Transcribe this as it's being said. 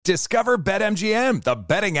Discover BetMGM, the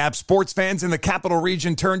betting app sports fans in the capital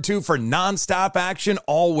region turn to for nonstop action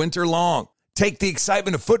all winter long. Take the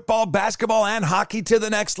excitement of football, basketball, and hockey to the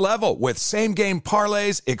next level with same-game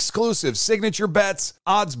parlays, exclusive signature bets,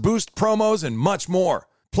 odds boost promos, and much more.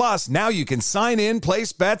 Plus, now you can sign in,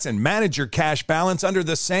 place bets, and manage your cash balance under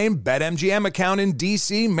the same BetMGM account in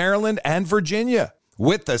D.C., Maryland, and Virginia.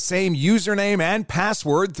 With the same username and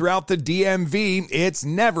password throughout the DMV, it's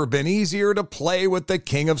never been easier to play with the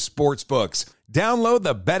king of sportsbooks. Download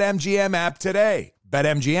the BetMGM app today.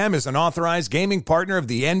 BetMGM is an authorized gaming partner of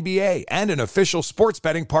the NBA and an official sports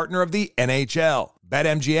betting partner of the NHL.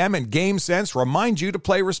 BetMGM and GameSense remind you to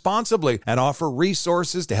play responsibly and offer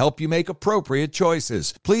resources to help you make appropriate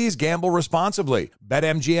choices. Please gamble responsibly.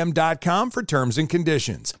 BetMGM.com for terms and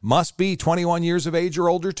conditions. Must be 21 years of age or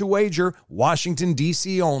older to wager. Washington,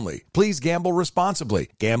 D.C. only. Please gamble responsibly.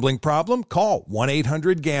 Gambling problem? Call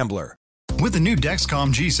 1-800-GAMBLER. With the new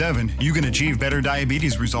Dexcom G7, you can achieve better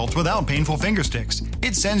diabetes results without painful finger sticks.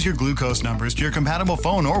 It sends your glucose numbers to your compatible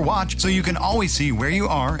phone or watch so you can always see where you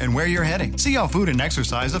are and where you're heading. See how food and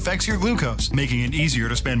exercise affects your glucose, making it easier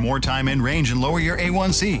to spend more time in range and lower your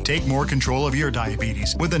A1C. Take more control of your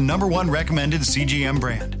diabetes with the #1 recommended CGM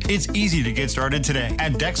brand. It's easy to get started today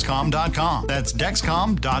at Dexcom.com. That's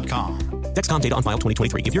Dexcom.com. Dexcom data on file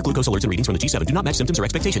 2023. If your glucose alerts and readings from the G7 do not match symptoms or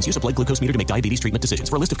expectations, use a blood glucose meter to make diabetes treatment decisions.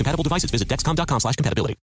 For a list of compatible devices, visit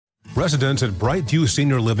Dexcom.com/compatibility. Residents at Brightview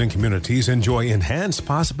Senior Living Communities enjoy enhanced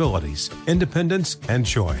possibilities, independence, and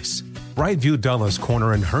choice. Brightview Dulles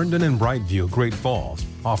Corner in Herndon and Brightview, Great Falls,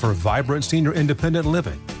 offer vibrant senior independent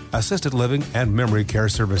living, assisted living, and memory care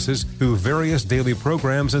services through various daily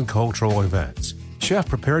programs and cultural events.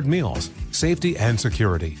 Chef-prepared meals, safety and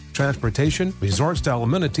security, transportation, resort-style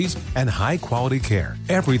amenities, and high-quality care.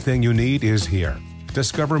 Everything you need is here.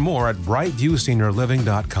 Discover more at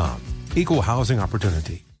brightviewseniorliving.com. Equal housing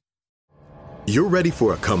opportunity. You're ready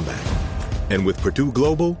for a comeback. And with Purdue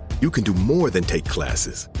Global, you can do more than take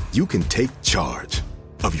classes. You can take charge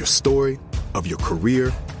of your story, of your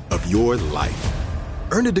career, of your life.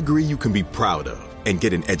 Earn a degree you can be proud of and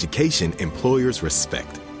get an education employers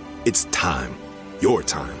respect. It's time. Your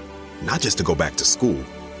time, not just to go back to school,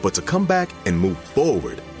 but to come back and move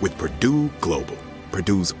forward with Purdue Global,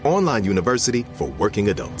 Purdue's online university for working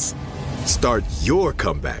adults. Start your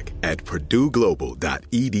comeback at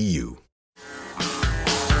purdueglobal.edu.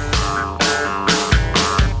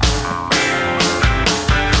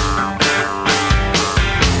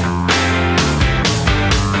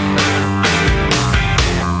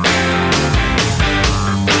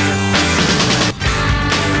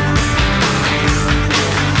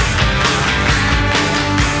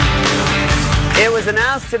 It was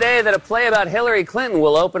announced today that a play about Hillary Clinton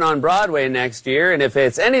will open on Broadway next year, and if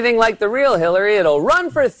it's anything like the real Hillary, it'll run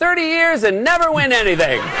for 30 years and never win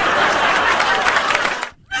anything.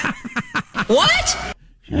 What?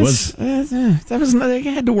 They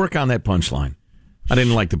had to work on that punchline. I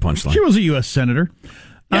didn't like the punchline. She was a U.S. senator.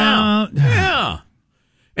 Yeah.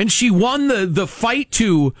 And she won the fight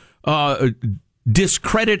to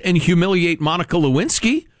discredit and humiliate Monica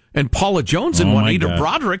Lewinsky and Paula Jones and Juanita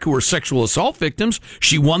Broderick, who were sexual assault victims.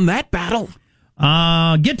 She won that battle.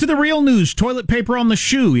 Get to the real news. Toilet paper on the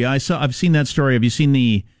shoe. Yeah, I've seen that story. Have you seen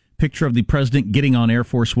the picture of the president getting on Air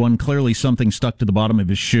Force One? Clearly something stuck to the bottom of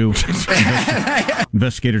his shoe.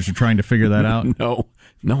 Investigators are trying to figure that out.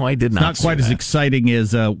 No, I did not. It's not quite as exciting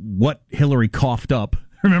as what Hillary coughed up.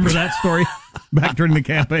 Remember that story back during the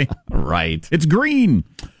campaign? Right. It's green.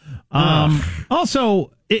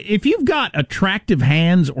 Also, if you've got attractive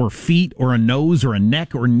hands or feet or a nose or a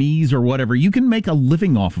neck or knees or whatever, you can make a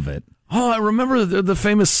living off of it. Oh, I remember the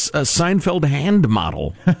famous Seinfeld hand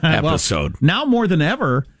model episode. Well, now more than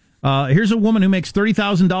ever, here's a woman who makes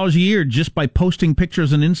 $30,000 a year just by posting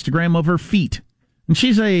pictures on Instagram of her feet. And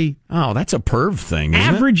she's that's a perv thing,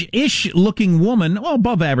 isn't average-ish looking woman, well,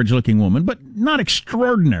 above average looking woman, but not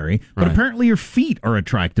extraordinary. But apparently her feet are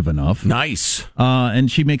attractive enough. Nice. And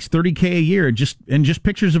she makes $30K a year just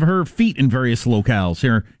pictures of her feet in various locales.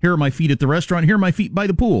 Here are my feet at the restaurant. Here are my feet by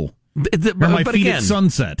the pool. Here are my feet at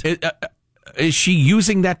sunset. Is she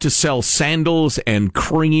using that to sell sandals and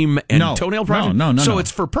cream and toenail polish? No. So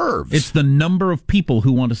it's for pervs. It's the number of people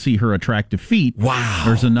who want to see her attractive feet. Wow.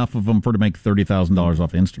 There's enough of them to make $30,000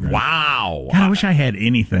 off Instagram. Wow. God, I wish I had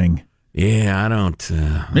anything. Yeah, I don't.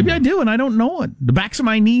 Maybe I do, and I don't know it. The backs of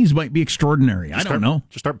my knees might be extraordinary. I don't know.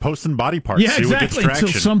 Just start posting body parts. Yeah, exactly.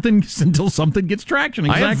 Until something gets traction.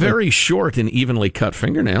 Exactly. I have very short and evenly cut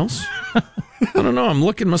fingernails. I don't know. I'm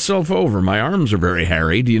looking myself over. My arms are very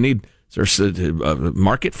hairy. Do you need? Is there a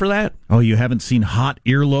market for that? Oh, you haven't seen hot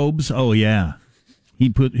earlobes? Oh, yeah. He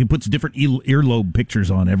puts different earlobe pictures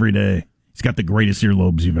on every day. He's got the greatest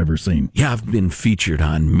earlobes you've ever seen. Yeah, I've been featured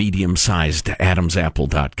on medium-sized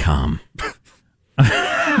AdamsApple.com.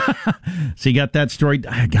 So you got that story.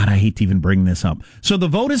 God, I hate to even bring this up. So the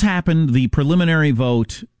vote has happened. The preliminary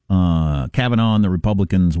vote, Kavanaugh and the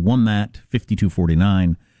Republicans won that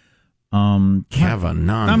 52-49.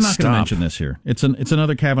 Kavanaugh. I'm not going to mention this here. It's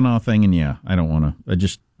another Kavanaugh thing, and yeah, I don't want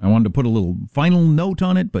to. I wanted to put a little final note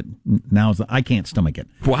on it, but now I can't stomach it.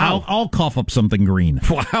 Wow. I'll cough up something green.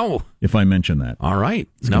 Wow. If I mention that. All right.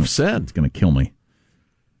 Enough said. It's going to kill me.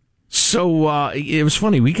 So it was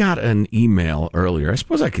funny. We got an email earlier. I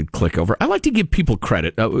suppose I could click over. I like to give people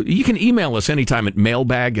credit. You can email us anytime at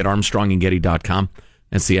mailbag@armstrongandgetty.com.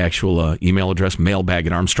 That's the actual email address,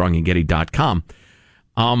 mailbag@armstrongandgetty.com.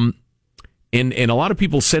 And a lot of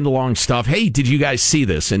people send along stuff. Hey, did you guys see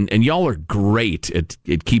this? And y'all are great at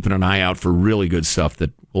keeping an eye out for really good stuff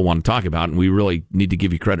that we'll want to talk about, and we really need to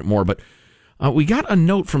give you credit more. But we got a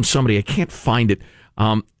note from somebody. I can't find it.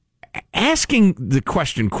 Asking the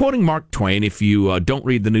question, quoting Mark Twain, if you don't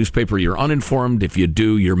read the newspaper, you're uninformed. If you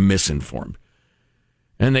do, you're misinformed.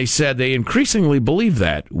 And they said they increasingly believe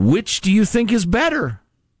that. Which do you think is better?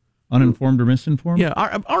 Uninformed or misinformed? Yeah,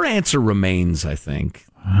 our answer remains, I think,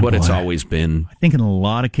 what it's always been. I think in a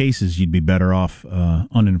lot of cases you'd be better off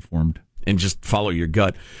uninformed. And just follow your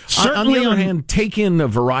gut. Certainly, on the other hand, take in a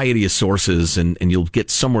variety of sources and you'll get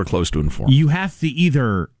somewhere close to informed. You have to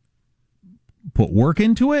either put work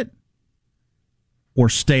into it or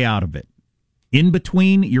stay out of it. In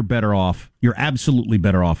between, you're better off. You're absolutely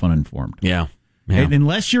better off uninformed. Yeah. And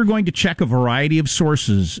unless you're going to check a variety of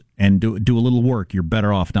sources and do a little work, you're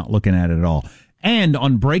better off not looking at it at all. And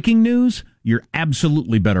on breaking news, you're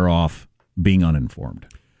absolutely better off being uninformed.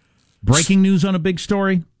 Breaking news on a big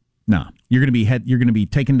story? No. You're going to be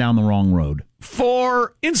taken down the wrong road.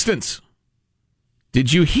 For instance,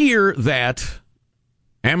 did you hear that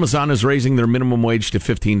Amazon is raising their minimum wage to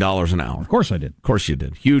 $15 an hour? Of course I did. Of course you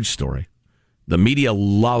did. Huge story. The media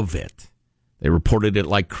love it. They reported it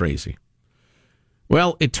like crazy.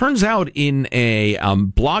 Well, it turns out in a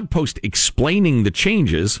blog post explaining the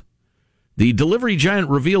changes, the delivery giant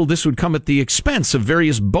revealed this would come at the expense of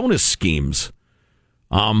various bonus schemes.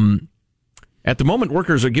 At the moment,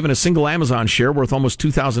 workers are given a single Amazon share worth almost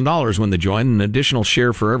 $2,000 when they join, an additional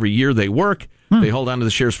share for every year they work. They hold on to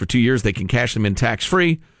the shares for 2 years. They can cash them in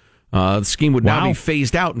tax-free. The scheme would now be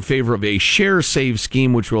phased out in favor of a share save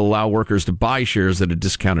scheme, which will allow workers to buy shares at a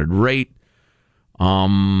discounted rate.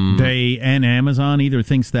 And Amazon either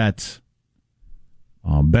thinks that's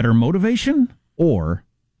better motivation or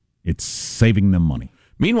it's saving them money.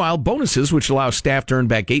 Meanwhile, bonuses, which allow staff to earn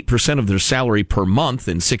back 8% of their salary per month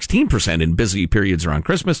and 16% in busy periods around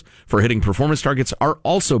Christmas for hitting performance targets, are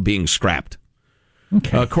also being scrapped.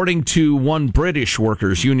 Okay. According to one British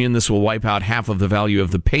workers' union, this will wipe out half of the value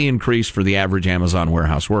of the pay increase for the average Amazon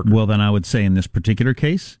warehouse worker. Well, then I would say in this particular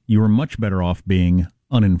case, you are much better off being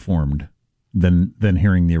uninformed than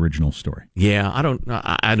hearing the original story. Yeah, I don't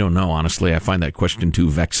know, honestly. I find that question too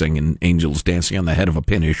vexing and angels dancing on the head of a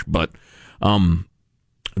pinish, but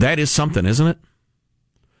that is something, isn't it?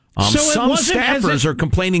 Some staffers are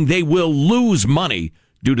complaining they will lose money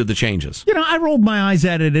due to the changes. I rolled my eyes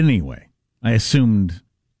at it anyway. I assumed,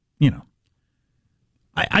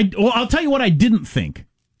 I'll tell you what I didn't think.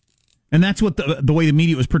 And that's what the way the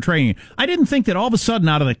media was portraying it. I didn't think that all of a sudden,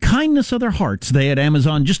 out of the kindness of their hearts, they at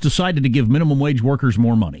Amazon just decided to give minimum wage workers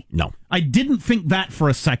more money. No. I didn't think that for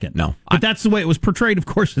a second. No. But that's the way it was portrayed, of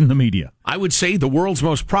course, in the media. I would say the world's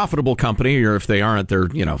most profitable company, or if they aren't, they're,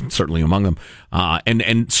 certainly among them,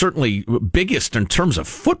 and certainly biggest in terms of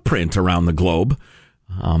footprint around the globe,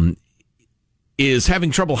 is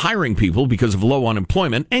having trouble hiring people because of low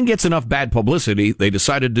unemployment and gets enough bad publicity, they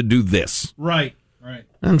decided to do this. Right.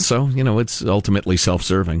 And so, it's ultimately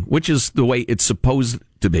self-serving, which is the way it's supposed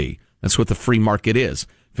to be. That's what the free market is.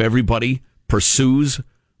 If everybody pursues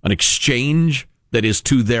an exchange that is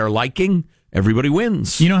to their liking, everybody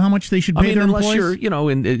wins. You know how much they should pay their unless employees?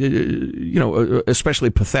 you're,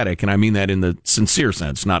 especially pathetic, and I mean that in the sincere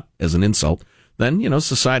sense, not as an insult, then,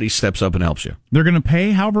 society steps up and helps you. They're going to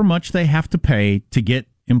pay however much they have to pay to get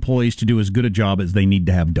employees to do as good a job as they need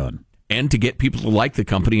to have done. And to get people to like the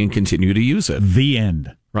company and continue to use it. The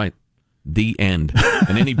end. Right. The end.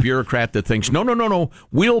 And any bureaucrat that thinks, no,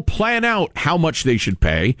 we'll plan out how much they should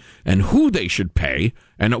pay and who they should pay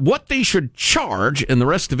and what they should charge, and the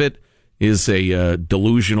rest of it is a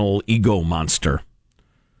delusional ego monster.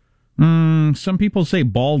 Some people say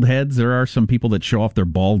bald heads. There are some people that show off their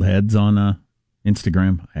bald heads on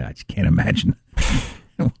Instagram. I just can't imagine.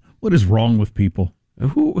 What is wrong with people?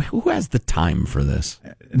 Who has the time for this?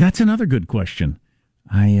 That's another good question.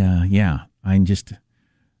 I'm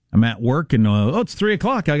at work and, it's 3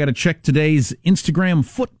 o'clock. I got to check today's Instagram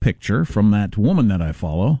foot picture from that woman that I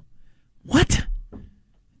follow. What?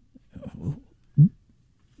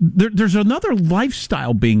 There's another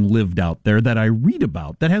lifestyle being lived out there that I read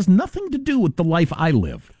about that has nothing to do with the life I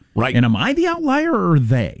live. Right. And am I the outlier or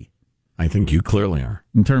they? I think you clearly are.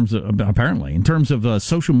 In terms of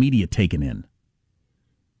social media taken in.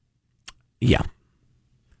 Yeah.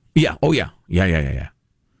 Yeah. Oh, yeah. Yeah.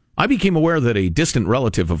 I became aware that a distant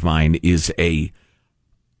relative of mine is a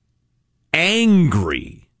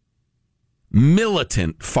angry,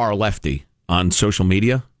 militant far lefty on social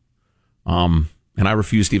media. And I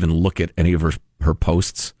refuse to even look at any of her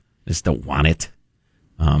posts. I just don't want it.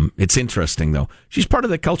 It's interesting, though. She's part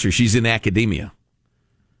of the culture. She's in academia.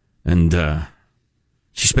 And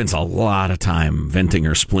she spends a lot of time venting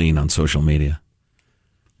her spleen on social media.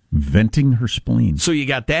 Venting her spleen. So you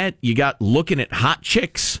got that. You got looking at hot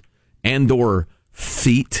chicks and or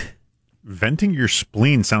feet. Venting your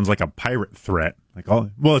spleen sounds like a pirate threat. Like,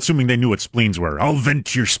 assuming they knew what spleens were. I'll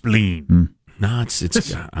vent your spleen. No,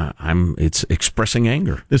 it's expressing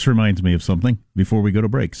anger. This reminds me of something before we go to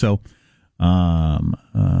break. So,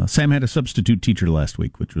 Sam had a substitute teacher last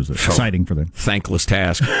week, which was exciting for them. Thankless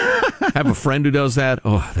task. Have a friend who does that.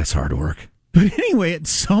 Oh, that's hard work. But anyway, at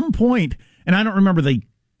some point, and I don't remember the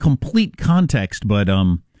complete context, but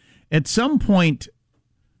at some point,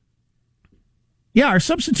 our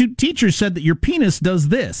substitute teacher said that your penis does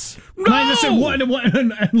this. No! And I just said, what?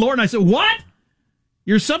 And Lauren, I said, what?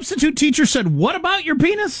 Your substitute teacher said, what about your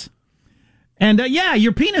penis? And,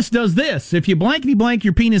 your penis does this. If you blankety blank,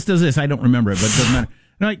 your penis does this. I don't remember it, but it doesn't matter.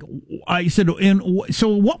 I said, so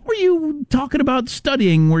what were you talking about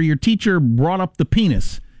studying where your teacher brought up the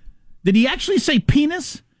penis? Did he actually say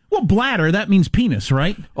penis? Well, bladder, that means penis,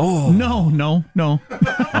 right? Oh. No.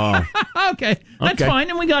 Oh. Okay, that's fine.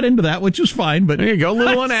 And we got into that, which was fine. But there you go,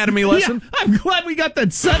 little anatomy lesson. Yeah, I'm glad we got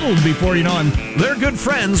that settled before, They're good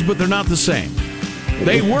friends, but they're not the same.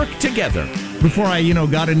 They work together. Before I,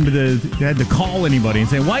 got into had to call anybody and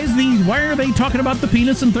say, why are they talking about the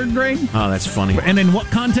penis in third grade? Oh, that's funny. And in what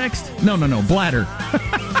context? No, bladder.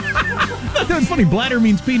 That's funny. Bladder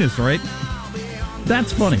means penis, right?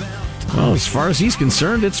 That's funny. Well, as far as he's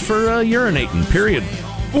concerned, it's for urinating, period.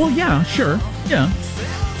 Well, yeah, sure. Yeah.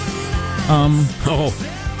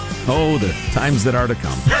 The times that are to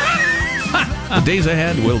come. The days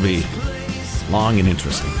ahead will be long and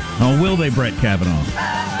interesting. Oh, will they, Brett Kavanaugh?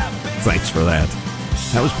 Thanks for that.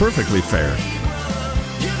 That was perfectly fair.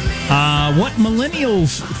 What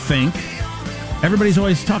millennials think, everybody's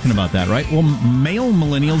always talking about that, right? Well, male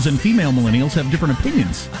millennials and female millennials have different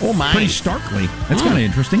opinions. Oh, my. Pretty starkly. That's kind of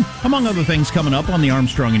interesting. Among other things coming up on the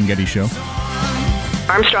Armstrong and Getty Show.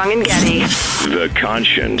 Armstrong and Getty. The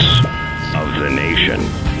conscience of the nation.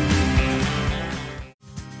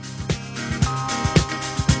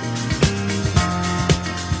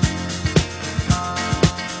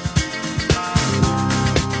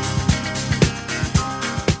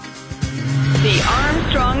 The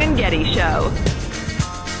Armstrong and Getty Show.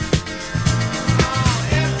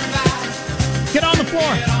 Get on the floor.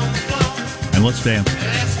 And let's dance.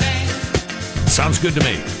 Sounds good to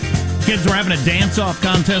me. Kids were having a dance-off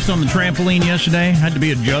contest on the trampoline yesterday. Had to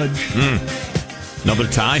be a judge. Another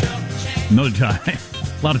tie? Another tie.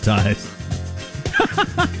 A lot of ties.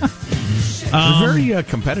 Very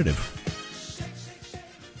competitive.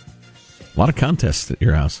 A lot of contests at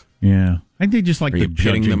your house. Yeah. I think they just like Are the you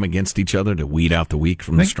pitting judging. them against each other to weed out the weak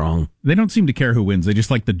from the strong? They don't seem to care who wins. They just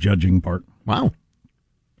like the judging part. Wow.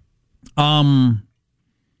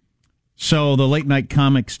 So the late night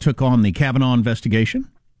comics took on the Kavanaugh investigation.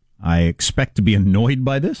 I expect to be annoyed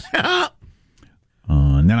by this.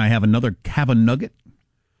 And then I have another Kavanaugh nugget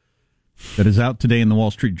that is out today in the Wall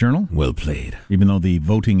Street Journal. Well played. Even though the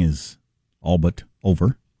voting is all but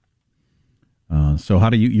over. So how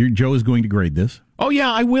do Joe is going to grade this? Oh,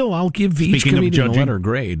 yeah, I will. I'll give each comedian a letter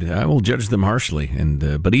grade. I will judge them harshly,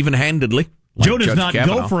 but even-handedly. Like Joe does Judge not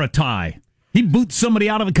Kavanaugh. go for a tie. He boots somebody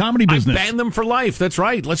out of the comedy business. I banned them for life. That's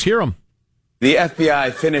right. Let's hear them. The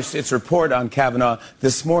FBI finished its report on Kavanaugh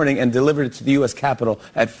this morning and delivered it to the U.S. Capitol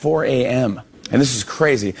at 4 a.m. And this is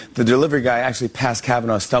crazy. The delivery guy actually passed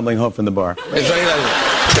Kavanaugh stumbling home from the bar.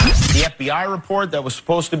 The FBI report that was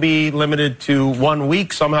supposed to be limited to 1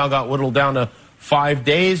 week somehow got whittled down to 5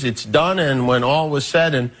 days. It's done, and when all was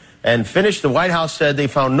said and finished, the White House said they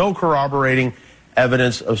found no corroborating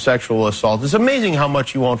evidence of sexual assault. It's amazing how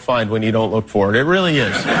much you won't find when you don't look for it. It really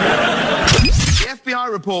is. The FBI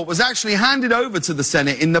FBI report was actually handed over to the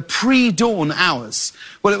Senate in the pre-dawn hours.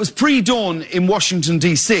 Well, it was pre-dawn in Washington,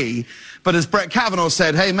 D.C., but as Brett Kavanaugh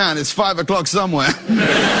said, hey, man, it's 5 o'clock somewhere.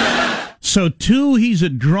 So 2, he's a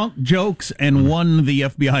drunk jokes, and 1, the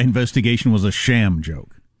FBI investigation was a sham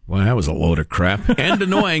joke. Well, that was a load of crap and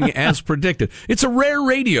annoying as predicted. It's a rare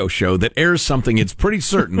radio show that airs something it's pretty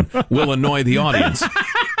certain will annoy the audience.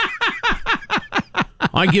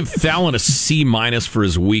 I give Fallon a C- for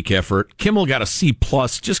his weak effort. Kimmel got a C+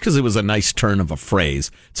 just because it was a nice turn of a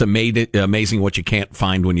phrase. It's amazing what you can't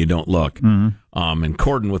find when you don't look. Mm-hmm. And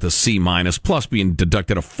Corden with a C- plus being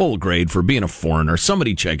deducted a full grade for being a foreigner.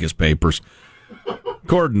 Somebody check his papers.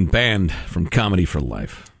 Corden banned from Comedy for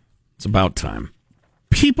Life. It's about time.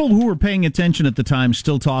 People who were paying attention at the time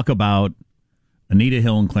still talk about Anita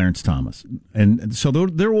Hill and Clarence Thomas. And so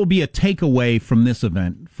there will be a takeaway from this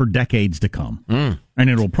event for decades to come. And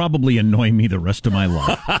it will probably annoy me the rest of my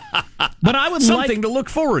life. But I would something to look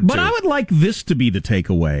forward to. But I would like this to be the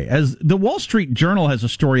takeaway. As the Wall Street Journal has a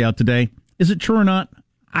story out today. Is it true or not?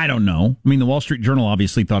 I don't know. I mean, the Wall Street Journal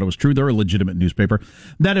obviously thought it was true. They're a legitimate newspaper.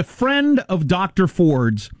 That a friend of Dr.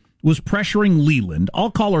 Ford's was pressuring Leland.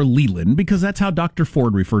 I'll call her Leland because that's how Dr.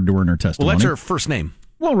 Ford referred to her in her testimony. Well, that's her first name.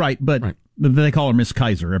 Well, right, but they call her Miss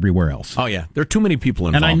Kaiser everywhere else. Oh, yeah. There are too many people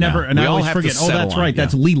involved. And I always forget, that's right,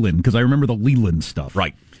 that's Leland, because I remember the Leland stuff.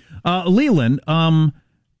 Right. Leland,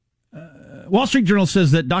 Wall Street Journal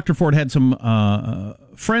says that Dr. Ford had some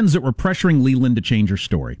friends that were pressuring Leland to change her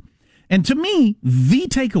story. And to me, the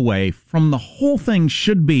takeaway from the whole thing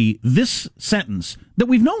should be this sentence that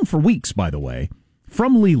we've known for weeks, by the way,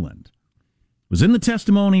 from Leland. It was in the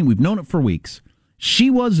testimony. We've known it for weeks. She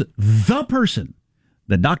was the person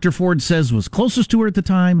that Dr. Ford says was closest to her at the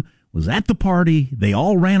time, was at the party. They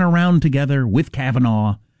all ran around together with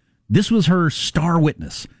Kavanaugh. This was her star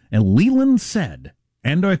witness. And Leland said,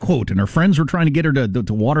 and I quote, and her friends were trying to get her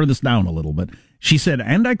to water this down a little bit. She said,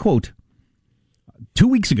 and I quote, 2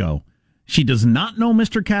 weeks ago, she does not know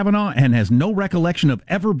Mr. Kavanaugh and has no recollection of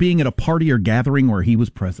ever being at a party or gathering where he was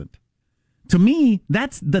present. To me,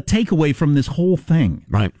 that's the takeaway from this whole thing.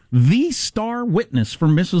 Right. The star witness for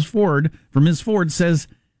Ms. Ford says,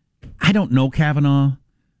 I don't know Kavanaugh. I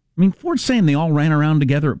mean, Ford's saying they all ran around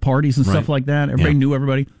together at parties and stuff like that. Everybody knew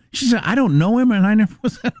everybody. She said, I don't know him, and I never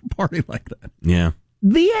was at a party like that. Yeah.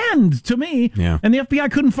 The end, to me. Yeah. And the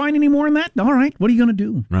FBI couldn't find any more in that? All right, what are you going to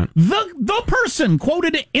do? Right. The person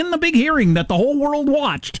quoted in the big hearing that the whole world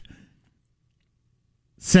watched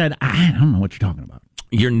said, I don't know what you're talking about.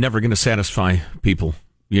 You're never going to satisfy people.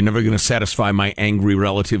 You're never going to satisfy my angry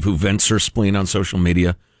relative who vents her spleen on social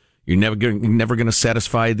media. You're never going to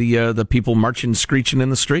satisfy the people marching, screeching in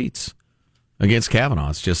the streets against Kavanaugh.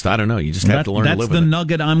 It's just, I don't know. You just have to learn to live with it. That's the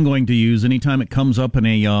nugget I'm going to use anytime it comes up in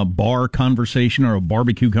a bar conversation or a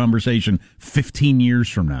barbecue conversation 15 years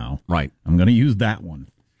from now. Right. I'm going to use that one.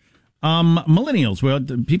 Millennials. Well,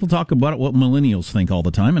 people talk about what millennials think all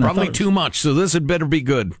the time. And probably too much, so this had better be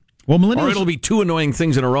good. Well, millennials, or it'll be 2 annoying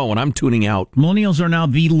things in a row, and I'm tuning out. Millennials are now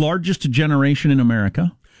the largest generation in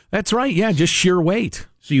America. That's right, yeah, just sheer weight.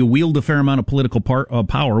 So you wield a fair amount of political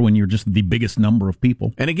power when you're just the biggest number of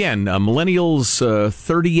people. And again, millennials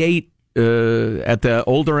 38 at the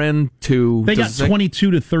older end to... They got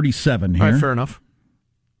 22 to 37 here. All right, fair enough.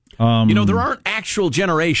 There aren't actual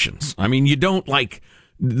generations. I mean, you don't,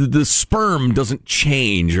 the sperm doesn't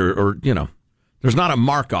change or there's not a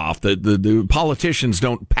mark-off. The politicians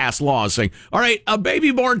don't pass laws saying, all right, a baby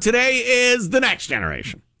born today is the next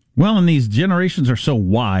generation. Well, and these generations are so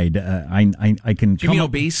wide, I can... Do you mean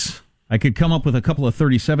obese? I could come up with a couple of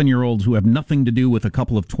 37-year-olds who have nothing to do with a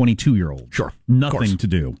couple of 22-year-olds. Sure. Nothing to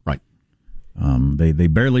do. Right. They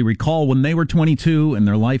barely recall when they were 22, and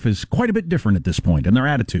their life is quite a bit different at this point, and their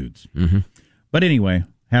attitudes. Mm-hmm. But anyway,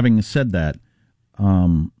 having said that...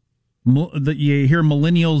 you hear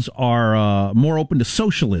millennials are more open to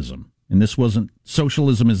socialism, and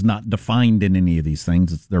socialism is not defined in any of these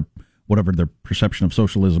things. It's whatever their perception of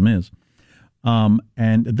socialism is,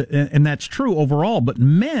 and that's true overall. But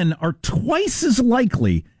men are twice as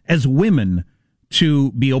likely as women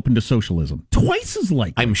to be open to socialism. Twice as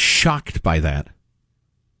likely. I'm shocked by that.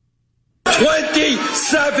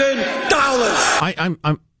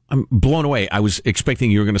 $27. I'm blown away. I was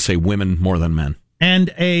expecting you were going to say women more than men.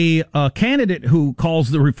 And a candidate who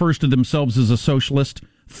refers to themselves as a socialist,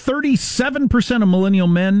 37% of millennial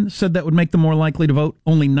men said that would make them more likely to vote.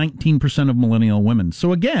 Only 19% of millennial women.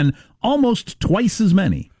 So again, almost twice as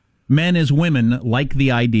many men as women like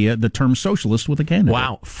the term socialist with a candidate.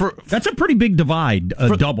 Wow. That's a pretty big divide,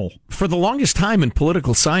 double. For the longest time in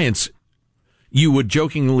political science, you would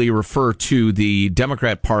jokingly refer to the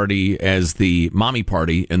Democrat Party as the mommy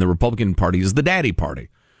party and the Republican Party as the daddy party.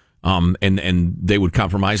 And they would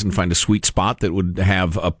compromise and find a sweet spot that would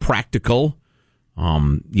have a practical,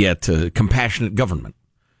 yet compassionate government.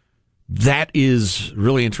 That is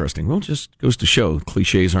really interesting. Well, it just goes to show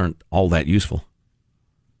cliches aren't all that useful.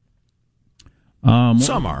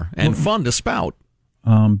 Some are, and fun to spout.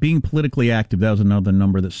 Being politically active, that was another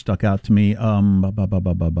number that stuck out to me.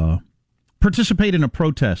 Participate in a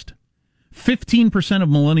protest. 15% of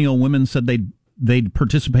millennial women said they'd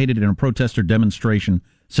participated in a protest or demonstration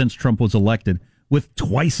since Trump was elected, with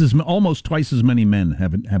almost twice as many men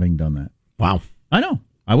having done that. Wow. I know.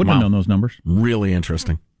 I wouldn't have known those numbers. Really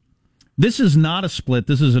interesting. This is not a split.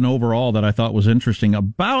 This is an overall that I thought was interesting.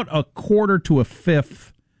 About a quarter to a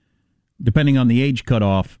fifth, depending on the age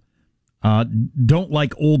cutoff, don't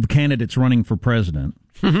like old candidates running for president.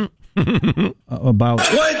 About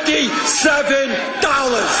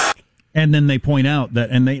 $27. And then they point out that,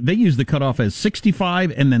 and they use the cutoff as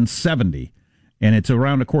 65 and then 70. And it's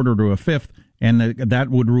around a quarter to a fifth. And that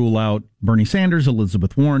would rule out Bernie Sanders,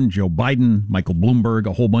 Elizabeth Warren, Joe Biden, Michael Bloomberg,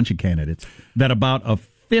 a whole bunch of candidates. That about a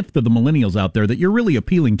fifth of the millennials out there that you're really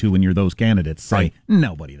appealing to when you're those candidates say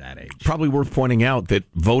nobody that age. Probably worth pointing out that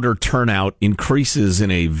voter turnout increases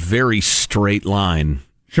in a very straight line.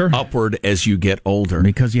 Sure. Upward as you get older.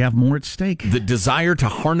 Because you have more at stake. The desire to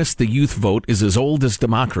harness the youth vote is as old as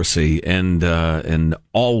democracy and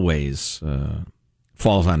always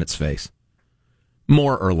falls on its face.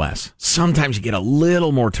 More or less. Sometimes you get a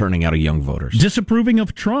little more turning out of young voters. Disapproving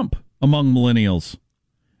of Trump among millennials.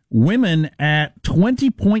 Women at 20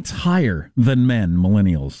 points higher than men,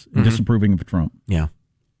 millennials, disapproving of Trump. Yeah.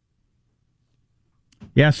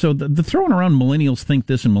 Yeah, so the throwing around millennials think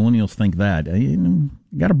this and millennials think that, you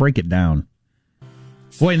got to break it down.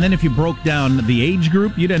 Boy, and then if you broke down the age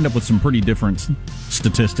group, you'd end up with some pretty different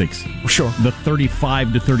statistics. Sure. The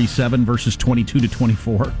 35 to 37 versus 22 to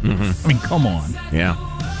 24. I mean, come on. Yeah.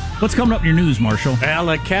 What's coming up in your news, Marshall? Well,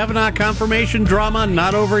 the Kavanaugh confirmation drama,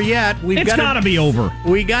 not over yet. It's got to be over.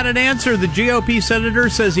 We got an answer. The GOP senator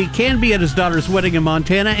says he can be at his daughter's wedding in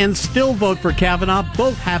Montana and still vote for Kavanaugh,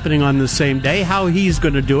 both happening on the same day. How he's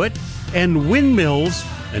going to do it. And windmills,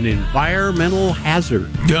 an environmental hazard.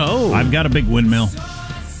 No. I've got a big windmill.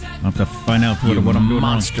 I'll have to find out what I'm doing.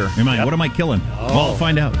 Monster. What am I killing? Oh. I'll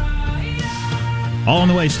find out. All on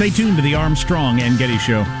the way. Stay tuned to the Armstrong and Getty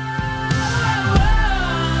Show.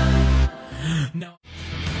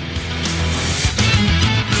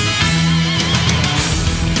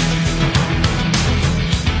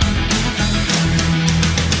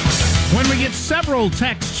 When we get several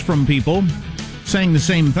texts from people saying the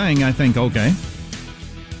same thing, I think, okay,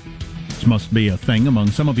 this must be a thing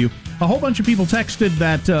among some of you. A whole bunch of people texted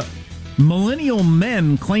that millennial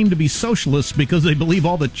men claim to be socialists because they believe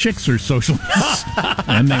all the chicks are socialists,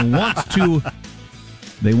 and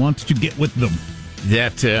they want to get with them.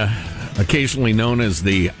 That occasionally known as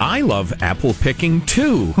the "I love apple picking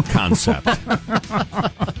too" concept,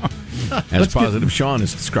 as Positive Sean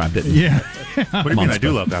has described it. Yeah. What do you mean? I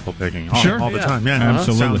do love apple picking all the time. Yeah,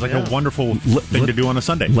 absolutely. Sounds like a wonderful thing to do on a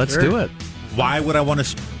Sunday. Let's do it. Why would I want to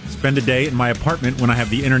spend a day in my apartment when I have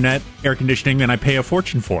the internet, air conditioning, and I pay a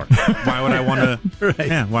fortune for it? Why would I want to?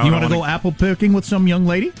 Yeah, you want to go apple picking with some young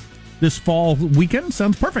lady this fall weekend?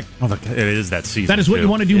 Sounds perfect. Oh, look, it is that season. That is what you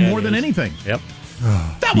want to do more than anything. Yep.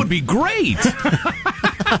 That would be great.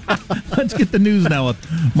 Let's get the news now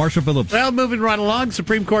with Marshall Phillips. Well, moving right along,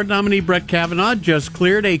 Supreme Court nominee Brett Kavanaugh just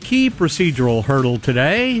cleared a key procedural hurdle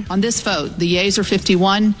today. On this vote, the yeas are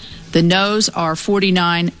 51, the noes are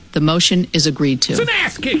 49. The motion is agreed to. It's an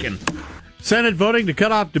ass kicking. Senate voting to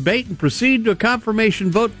cut off debate and proceed to a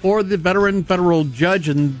confirmation vote for the veteran federal judge,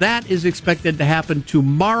 and that is expected to happen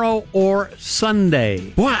tomorrow or Sunday.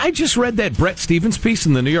 Boy, I just read that Brett Stevens piece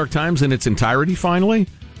in the New York Times in its entirety finally.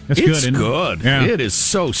 It's good, good, isn't it? Yeah. It is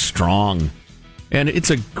so strong. And it's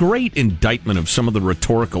a great indictment of some of the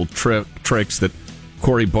rhetorical tricks that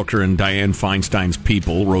Cory Booker and Dianne Feinstein's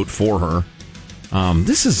people wrote for her.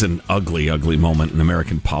 This is an ugly, ugly moment in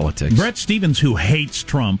American politics. Brett Stevens, who hates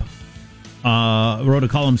Trump, wrote a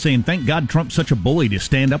column saying, "Thank God Trump's such a bully to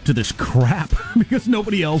stand up to this crap," because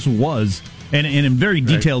nobody else was. And in very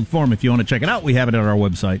detailed form, if you want to check it out, we have it at our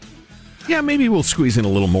website. Yeah, maybe we'll squeeze in a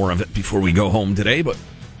little more of it before we go home today, but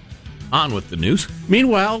on with the news.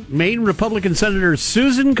 Meanwhile, Maine Republican Senator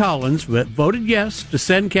Susan Collins voted yes to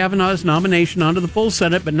send Kavanaugh's nomination onto the full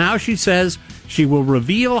Senate, but now she says she will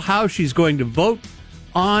reveal how she's going to vote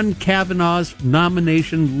on Kavanaugh's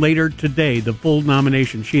nomination later today, the full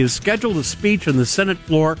nomination. She has scheduled a speech on the Senate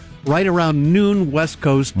floor right around noon West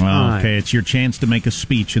Coast time. Okay, it's your chance to make a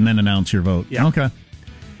speech and then announce your vote. Yeah. Okay.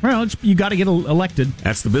 Well, you got to get elected.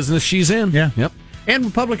 That's the business she's in. Yeah. Yep. And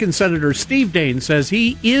Republican Senator Steve Daines says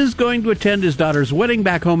he is going to attend his daughter's wedding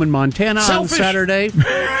back home in Montana on Saturday.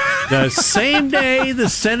 The same day the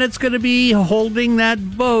Senate's going to be holding that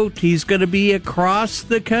vote. He's going to be across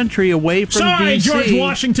the country away from Sorry, D.C. George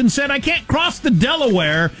Washington said, I can't cross the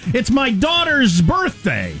Delaware. It's my daughter's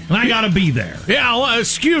birthday, and I got to be there. Yeah, well,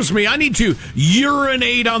 excuse me. I need to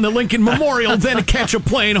urinate on the Lincoln Memorial, then catch a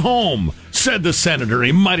plane home, said the senator.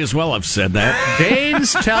 He might as well have said that.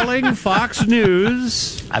 Daines telling Fox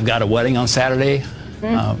News. I've got a wedding on Saturday.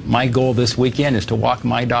 My goal this weekend is to walk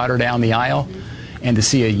my daughter down the aisle and to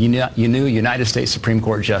see a new United States Supreme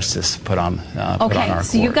Court justice put on our court. Okay,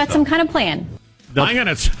 so you've got some kind of plan. I'm going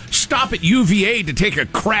to stop at UVA to take a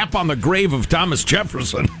crap on the grave of Thomas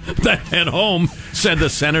Jefferson. Then head home, said the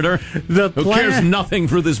senator. Who cares nothing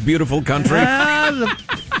for this beautiful country?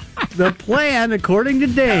 The plan, according to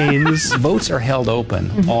Daines. Votes are held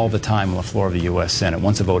open all the time on the floor of the U.S. Senate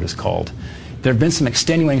once a vote is called. There have been some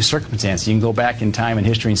extenuating circumstances. You can go back in time in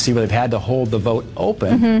history and see where they've had to hold the vote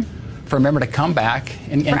open for a member to come back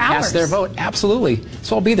and cast their vote. Absolutely.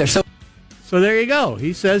 So I'll be there. So there you go.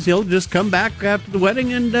 He says he'll just come back after the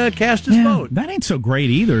wedding and cast his vote. That ain't so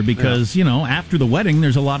great either because, after the wedding,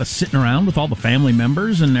 there's a lot of sitting around with all the family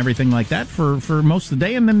members and everything like that for most of the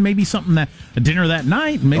day, and then maybe a dinner that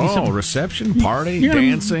night. And maybe reception, party,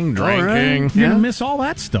 dancing, drinking. Right. You're going to miss all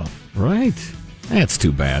that stuff. Right. That's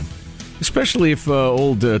too bad. Especially if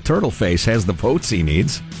old Turtleface has the votes he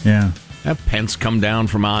needs. Yeah. Have Pence come down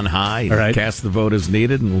from on high and cast the vote as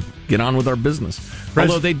needed, and we'll get on with our business.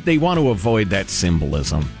 Although they want to avoid that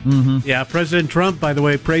symbolism. Yeah, President Trump, by the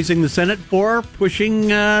way, praising the Senate for pushing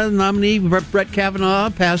nominee Brett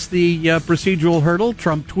Kavanaugh past the procedural hurdle.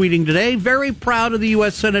 Trump tweeting today, very proud of the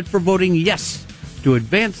U.S. Senate for voting yes to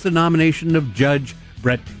advance the nomination of Judge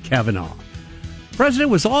Brett Kavanaugh. The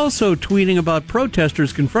president was also tweeting about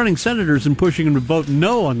protesters confronting senators and pushing them to vote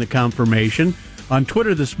no on the confirmation. On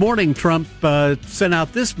Twitter this morning, Trump sent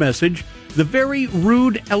out this message. The very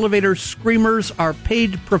rude elevator screamers are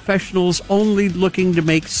paid professionals only looking to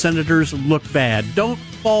make senators look bad. Don't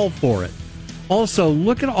fall for it. Also,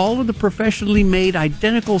 look at all of the professionally made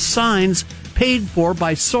identical signs paid for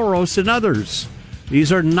by Soros and others.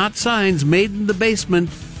 These are not signs made in the basement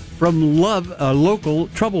from local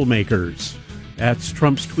troublemakers. That's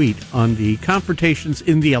Trump's tweet on the confrontations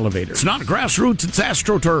in the elevator. It's not grassroots, it's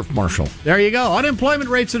AstroTurf, Marshall. There you go. Unemployment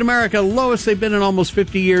rates in America, lowest they've been in almost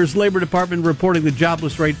 50 years. Labor Department reporting the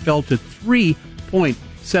jobless rate fell to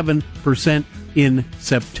 3.7% in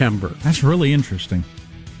September. That's really interesting.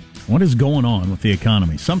 What is going on with the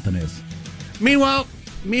economy? Something is. Meanwhile,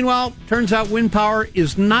 turns out wind power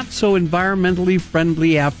is not so environmentally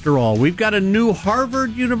friendly after all. We've got a new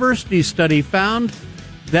Harvard University study found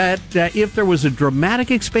that if there was a dramatic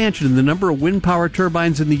expansion in the number of wind power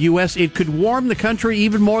turbines in the U.S., it could warm the country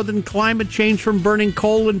even more than climate change from burning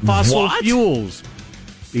coal and fossil fuels.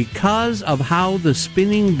 Because of how the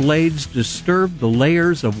spinning blades disturb the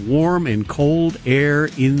layers of warm and cold air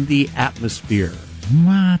in the atmosphere.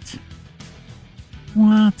 What?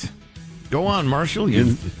 Go on, Marshall.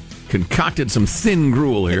 You've concocted some thin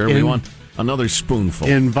gruel here. We want another spoonful.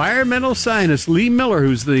 Environmental scientist Lee Miller,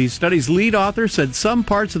 who's the study's lead author, said some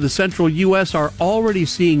parts of the central U.S. are already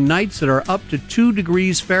seeing nights that are up to 2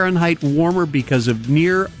 degrees Fahrenheit warmer because of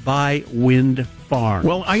nearby wind farms.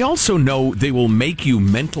 Well, I also know they will make you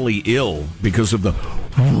mentally ill because of the...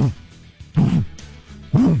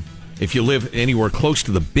 if you live anywhere close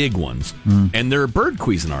to the big ones. And they're bird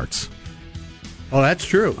Cuisinarts. Oh, that's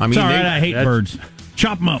true. I mean, I hate birds.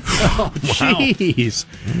 Chop them up. Oh, jeez.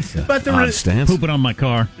 Wow. But the pooping on my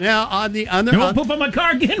car. Now, on the other... You won't poop on my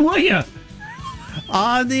car again, will you?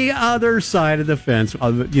 On the other side of the fence,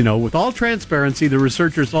 with all transparency, the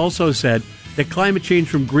researchers also said that climate change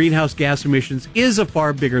from greenhouse gas emissions is a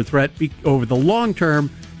far bigger threat over the long term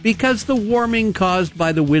because the warming caused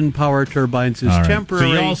by the wind power turbines is temporary.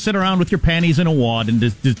 So you all sit around with your panties in a wad and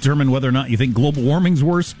determine whether or not you think global warming's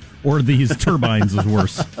worse or these turbines is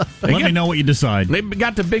worse. Let me know what you decide. They've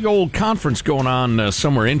got the big old conference going on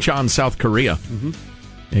somewhere, Incheon, South Korea.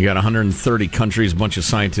 You got 130 countries, a bunch of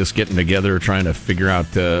scientists getting together trying to figure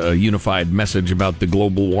out a unified message about the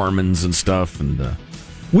global warmings and stuff, and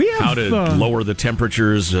how to lower the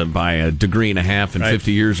temperatures by 1.5 degrees in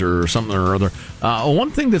 50 years or something or other. One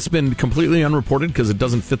thing that's been completely unreported because it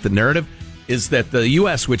doesn't fit the narrative is that the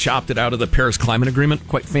U.S., which opted out of the Paris Climate Agreement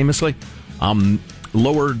quite famously,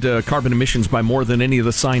 lowered carbon emissions by more than any of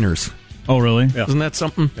the signers. Oh, really? Yeah. Isn't that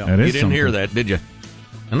something? Yeah. That is you didn't hear that, did you?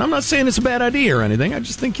 And I'm not saying it's a bad idea or anything. I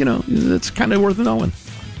just think, it's kind of worth knowing.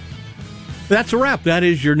 That's a wrap. That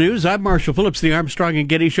is your news. I'm Marshall Phillips, the Armstrong and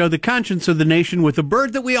Getty Show, the conscience of the nation, with a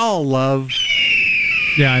bird that we all love.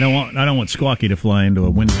 Yeah, I don't want Squawky to fly into a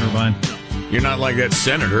wind turbine. You're not like that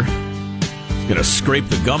senator. He's going to scrape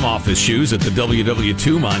the gum off his shoes at the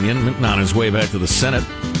WW2 monument on his way back to the Senate.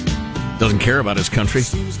 Doesn't care about his country.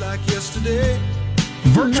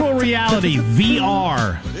 Virtual reality,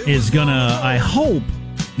 VR, is going to, I hope,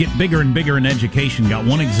 get bigger and bigger in education. Got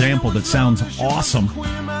one example that sounds awesome.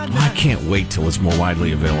 I can't wait till it's more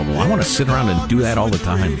widely available. I want to sit around and do that all the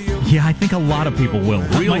time. Yeah, I think a lot of people will.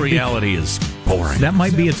 Real reality is boring. That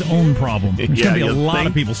might be its own problem. There's going to be a lot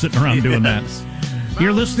of people sitting around doing that.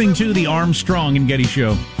 You're listening to the Armstrong and Getty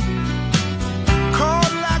Show.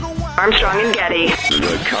 Armstrong and Getty.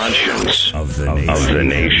 The conscience of the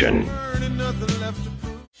nation.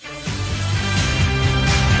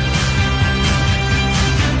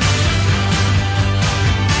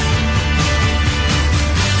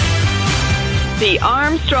 The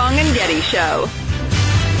Armstrong and Getty Show.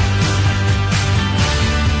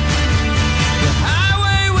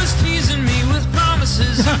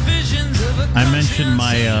 I mentioned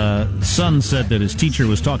my son said that his teacher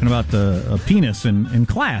was talking about the penis in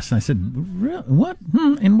class, and I said, "What?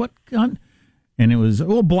 In what?" And it was,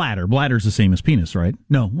 bladder. Bladder's the same as penis, right?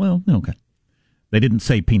 No, okay. They didn't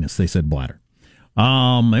say penis; they said bladder.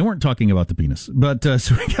 They weren't talking about the penis, but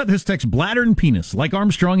so we got this text: bladder and penis, like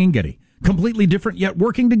Armstrong and Getty, completely different yet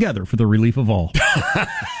working together for the relief of all.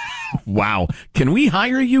 Wow! Can we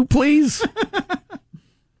hire you, please?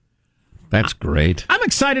 That's great. I'm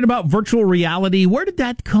excited about virtual reality. Where did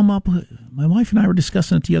that come up? My wife and I were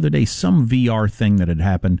discussing it the other day, some VR thing that had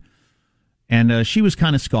happened. And she was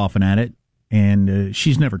kind of scoffing at it. And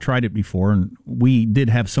she's never tried it before. And we did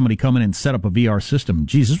have somebody come in and set up a VR system.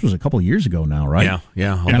 Geez, this was a couple of years ago now, right?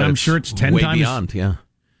 Yeah. And I'm sure it's 10 times beyond, yeah.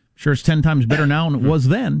 Sure, it's 10 times better now than it was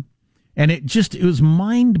then. And it was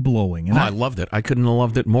mind-blowing. And I loved it. I couldn't have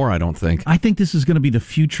loved it more, I don't think. I think this is going to be the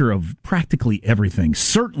future of practically everything.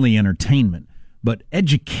 Certainly entertainment, but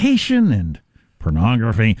education and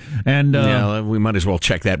pornography. And we might as well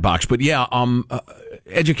check that box. But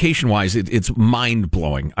education-wise, it's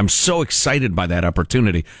mind-blowing. I'm so excited by that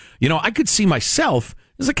opportunity. I could see myself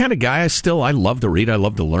as the kind of guy I love to read, I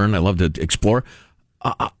love to learn, I love to explore.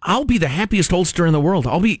 I'll be the happiest oldster in the world.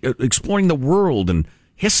 I'll be exploring the world and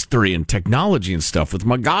history and technology and stuff with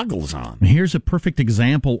my goggles on. Here's a perfect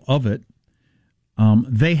example of it.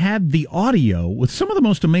 They had the audio with some of the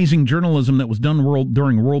most amazing journalism that was done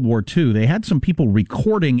during World War II. They had some people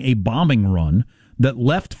recording a bombing run that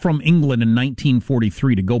left from England in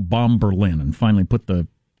 1943 to go bomb Berlin and finally put it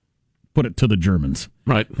to the Germans.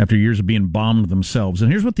 Right. After years of being bombed themselves.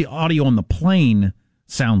 And here's what the audio on the plane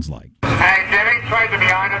sounds like. Hey, Jimmy, try to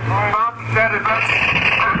be honest. Mom said it.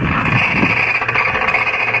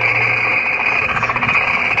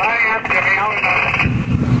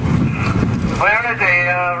 Where is he,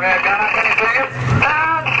 Red Gunner? Can you see him?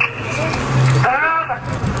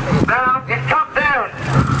 Down. He's come down.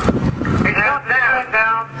 He's come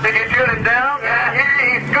down. Did you shoot him down? Yeah,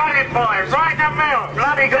 he's got him, boys. Right in the middle.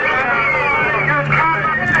 Bloody good.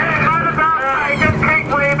 He just keep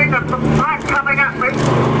waving. The black coming at me.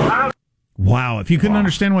 Wow, if you couldn't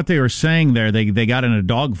understand what they were saying there, they got in a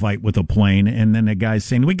dogfight with a plane, and then the guy's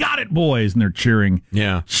saying, "We got it, boys," and they're cheering.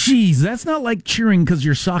 Yeah. Jeez, that's not like cheering because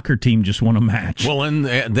your soccer team just won a match. Well, and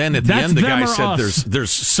then at the end, the guy said,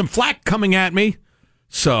 there's some flak coming at me.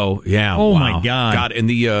 So, yeah. Oh, wow. my God. God, and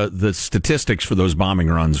the statistics for those bombing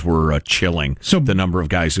runs were chilling. So the number of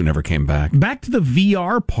guys who never came back. Back to the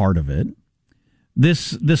VR part of it,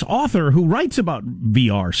 this author who writes about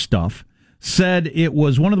VR stuff said it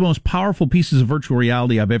was one of the most powerful pieces of virtual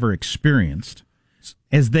reality I've ever experienced,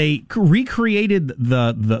 as they recreated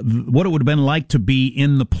the what it would have been like to be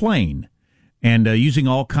in the plane, and using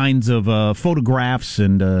all kinds of photographs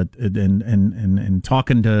and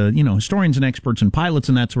talking to historians and experts and pilots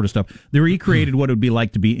and that sort of stuff. They recreated what it would be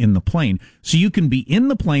like to be in the plane, so you can be in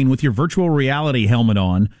the plane with your virtual reality helmet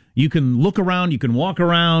on. You can look around, you can walk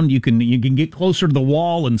around, you can get closer to the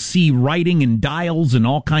wall and see writing and dials and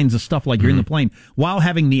all kinds of stuff like you're in the plane, while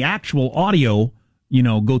having the actual audio,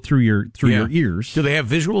 go through your ears. Do they have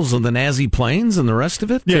visuals of the Nazi planes and the rest of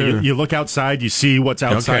it? Yeah, you look outside, you see what's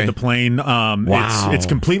outside the plane. Wow. It's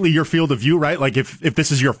completely your field of view, right? Like if this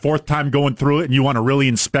is your fourth time going through it and you want to really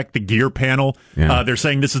inspect the gear panel, they're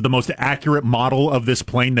saying this is the most accurate model of this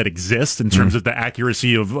plane that exists in terms of the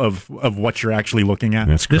accuracy of what you're actually looking at.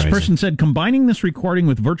 That's crazy. This person said, combining this recording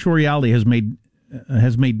with virtual reality has made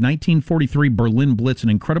 1943 Berlin Blitz an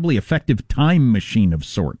incredibly effective time machine of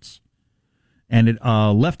sorts. And it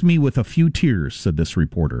left me with a few tears, said this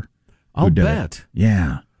reporter. I'll bet.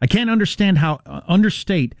 Yeah. I can't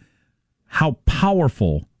understate how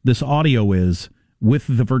powerful this audio is with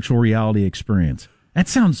the virtual reality experience. That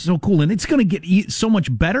sounds so cool, and it's going to get so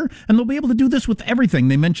much better, and they'll be able to do this with everything.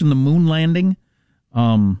 They mentioned the moon landing.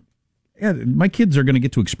 My kids are going to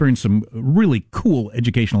get to experience some really cool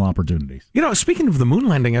educational opportunities. You know, speaking of the moon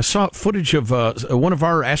landing, I saw footage of one of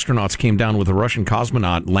our astronauts came down with a Russian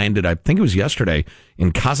cosmonaut, landed, I think it was yesterday,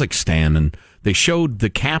 in Kazakhstan, and they showed the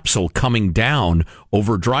capsule coming down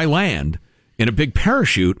over dry land in a big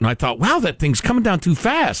parachute, and I thought, wow, that thing's coming down too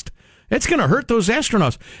fast. It's going to hurt those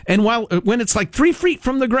astronauts. And when it's like 3 feet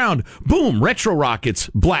from the ground, boom, retro rockets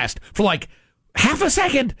blast for like half a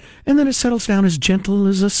second, and then it settles down as gentle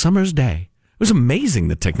as a summer's day. It was amazing,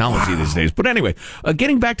 the technology these days. But anyway,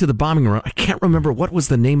 getting back to the bombing run, I can't remember what was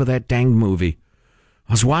the name of that dang movie.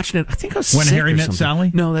 I was watching it. I think I was When sick Harry or Met something.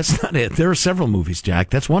 Sally? No, that's not it. There are several movies, Jack.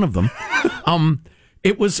 That's one of them.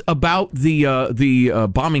 It was about the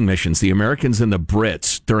bombing missions, the Americans and the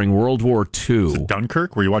Brits during World War II.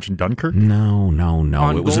 Dunkirk? Were you watching Dunkirk? No.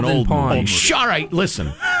 On It was an Golden old Pond. movie. All right,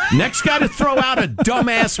 listen. Next guy to throw out a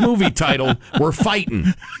dumbass movie title, we're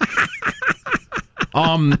fighting.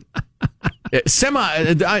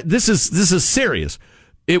 This is serious.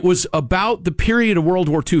 It was about the period of World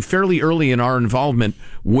War II, fairly early in our involvement,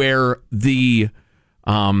 where the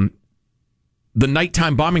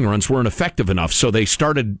nighttime bombing runs weren't effective enough, so they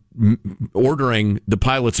started ordering the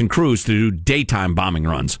pilots and crews to do daytime bombing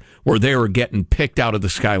runs, where they were getting picked out of the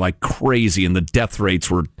sky like crazy, and the death rates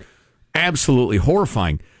were absolutely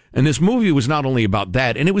horrifying. And this movie was not only about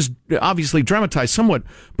that, and it was obviously dramatized somewhat,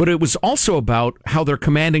 but it was also about how their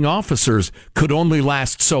commanding officers could only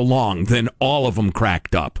last so long, then all of them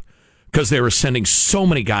cracked up, because they were sending so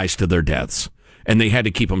many guys to their deaths. And they had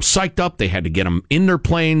to keep them psyched up. They had to get them in their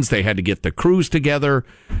planes. They had to get the crews together.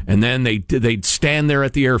 And then they'd stand there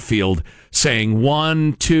at the airfield saying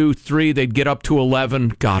 1, 2, 3. They'd get up to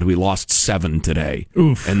 11. God, we lost 7 today.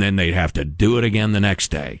 Oof. And then they'd have to do it again the next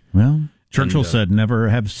day. Well, Churchill said, never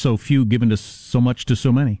have so few given to so much to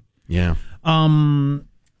so many. Yeah.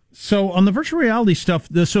 So on the virtual reality stuff,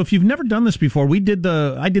 so if you've never done this before, I did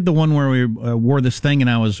the one where we wore this thing and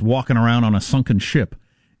I was walking around on a sunken ship.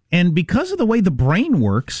 And because of the way the brain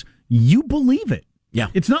works, you believe it. Yeah.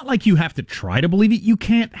 It's not like you have to try to believe it. You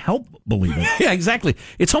can't help believe it. Yeah, exactly.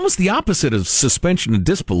 It's almost the opposite of suspension of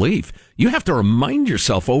disbelief. You have to remind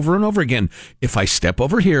yourself over and over again, if I step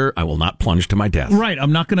over here, I will not plunge to my death. Right.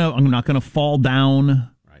 I'm not gonna fall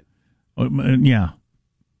down. Right. Yeah.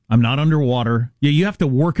 I'm not underwater. Yeah, you have to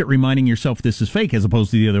work at reminding yourself this is fake as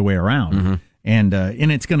opposed to the other way around. Mm-hmm. And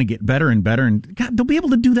it's going to get better and better. And God, they'll be able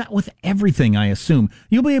to do that with everything, I assume.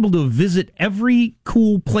 You'll be able to visit every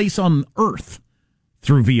cool place on Earth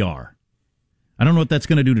through VR. I don't know what that's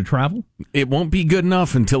going to do to travel. It won't be good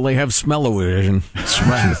enough until they have smell-o-vision.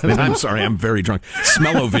 I'm sorry, I'm very drunk.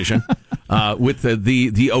 Smell-o-vision with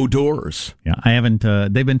the odors. Yeah, I haven't.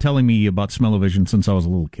 They've been telling me about smell-o-vision since I was a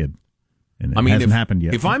little kid. And it hasn't happened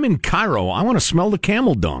yet. If I'm in Cairo, I want to smell the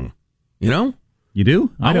camel dung. You know? You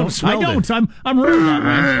do? I don't. I'm rude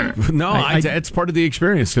that way. No, it's part of the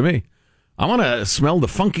experience to me. I want to smell the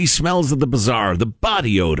funky smells of the bazaar, the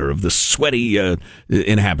body odor of the sweaty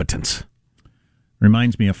inhabitants.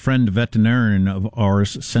 Reminds me, a friend veterinarian of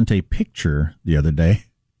ours sent a picture the other day.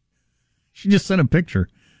 She just sent a picture,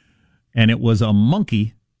 and it was a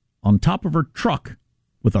monkey on top of her truck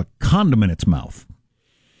with a condom in its mouth.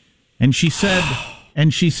 And she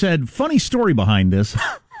said, funny story behind this.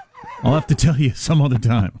 I'll have to tell you some other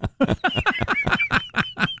time.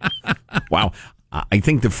 Wow. I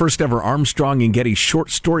think the first ever Armstrong and Getty short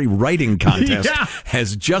story writing contest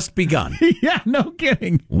has just begun. Yeah, no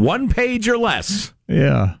kidding. 1 page or less.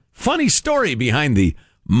 Yeah. Funny story behind the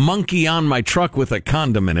monkey on my truck with a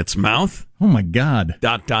condom in its mouth. Oh, my God. ...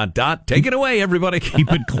 Take it away, everybody.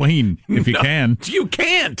 Keep it clean if you can. You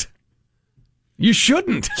can't. You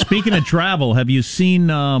shouldn't. Speaking of travel, have you seen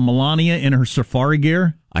Melania in her safari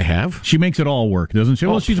gear? I have. She makes it all work, doesn't she?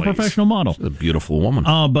 Well, she's a professional model. She's a beautiful woman.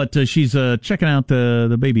 But she's checking out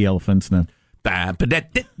the baby elephants now.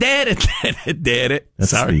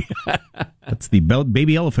 Sorry. That's the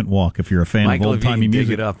baby elephant walk if you're a fan Michael, of old-timey music.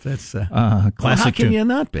 Dig it up. That's classic. Well, how can you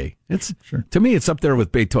not be? To me, it's up there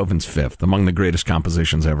with Beethoven's Fifth, among the greatest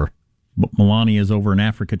compositions ever. But Melania is over in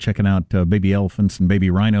Africa checking out baby elephants and baby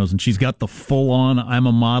rhinos, and she's got the full-on, I'm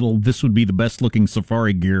a model, this would be the best-looking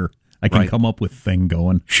safari gear I can come up with thing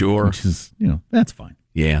going. Sure. Which is, that's fine.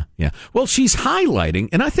 Yeah. Well, she's highlighting,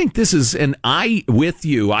 and I think this is I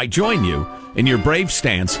join you in your brave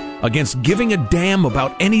stance against giving a damn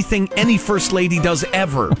about anything any first lady does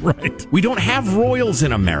ever. Right. We don't have royals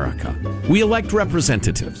in America. We elect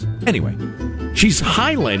representatives. Anyway, she's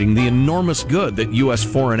highlighting the enormous good that U.S.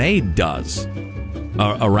 foreign aid does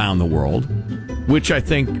around the world, which I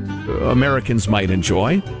think Americans might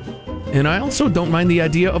enjoy. And I also don't mind the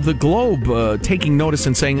idea of the Globe taking notice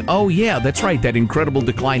and saying, oh, yeah, that's right, that incredible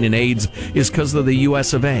decline in AIDS is because of the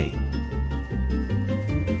U.S. of A.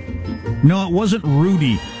 No, it wasn't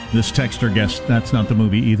Rudy, this texter guessed. That's not the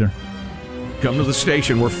movie either. Come to the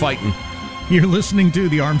station, we're fighting. You're listening to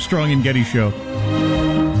The Armstrong and Getty Show.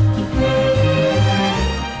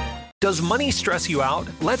 Does money stress you out?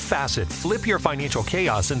 Let Facet flip your financial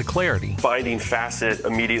chaos into clarity. Finding Facet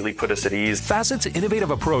immediately put us at ease. Facet's innovative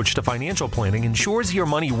approach to financial planning ensures your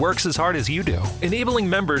money works as hard as you do, enabling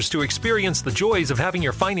members to experience the joys of having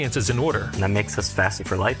your finances in order. And that makes us Facet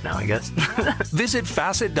for life now, I guess. Visit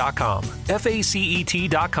Facet.com,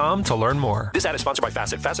 FACET.com to learn more. This ad is sponsored by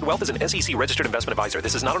Facet. Facet Wealth is an SEC registered investment advisor.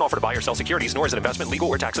 This is not an offer to buy or sell securities, nor is it investment, legal,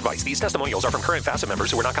 or tax advice. These testimonials are from current Facet members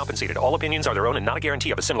who are not compensated. All opinions are their own and not a guarantee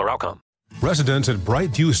of a similar outcome. Residents at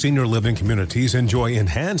Brightview Senior Living Communities enjoy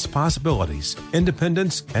enhanced possibilities,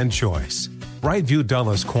 independence, and choice. Brightview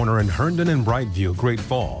Dulles Corner in Herndon and Brightview, Great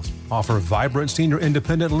Falls, offer vibrant senior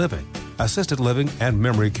independent living, assisted living, and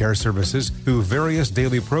memory care services through various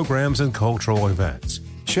daily programs and cultural events.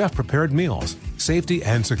 Chef-prepared meals, safety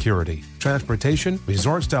and security, transportation,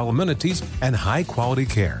 resort-style amenities, and high-quality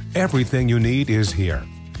care. Everything you need is here.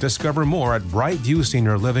 Discover more at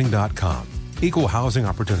brightviewseniorliving.com. Equal housing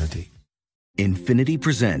opportunity. Infiniti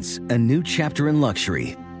presents a new chapter in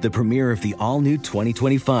luxury, the premiere of the all-new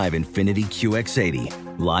 2025 Infiniti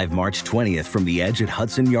QX80, live March 20th from the Edge at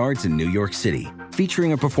Hudson Yards in New York City,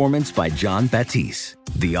 featuring a performance by John Batiste.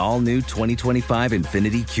 The all-new 2025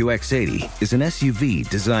 Infiniti QX80 is an SUV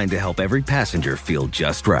designed to help every passenger feel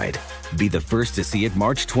just right. Be the first to see it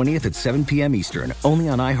March 20th at 7 p.m. Eastern, only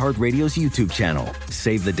on iHeartRadio's YouTube channel.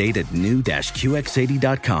 Save the date at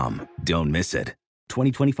new-QX80.com. Don't miss it.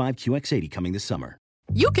 2025 QX80 coming this summer.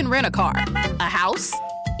 You can rent a car, a house,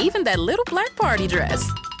 even that little black party dress.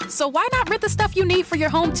 So why not rent the stuff you need for your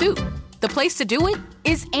home, too? The place to do it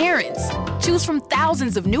is Aaron's. Choose from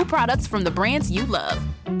thousands of new products from the brands you love,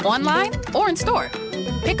 online or in store.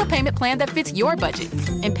 Pick a payment plan that fits your budget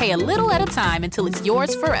and pay a little at a time until it's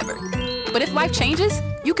yours forever. But if life changes,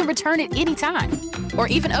 you can return it anytime or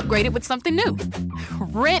even upgrade it with something new.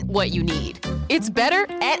 Rent what you need. It's better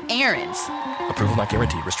at Aaron's. Approval not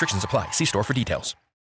guaranteed. Restrictions apply. See store for details.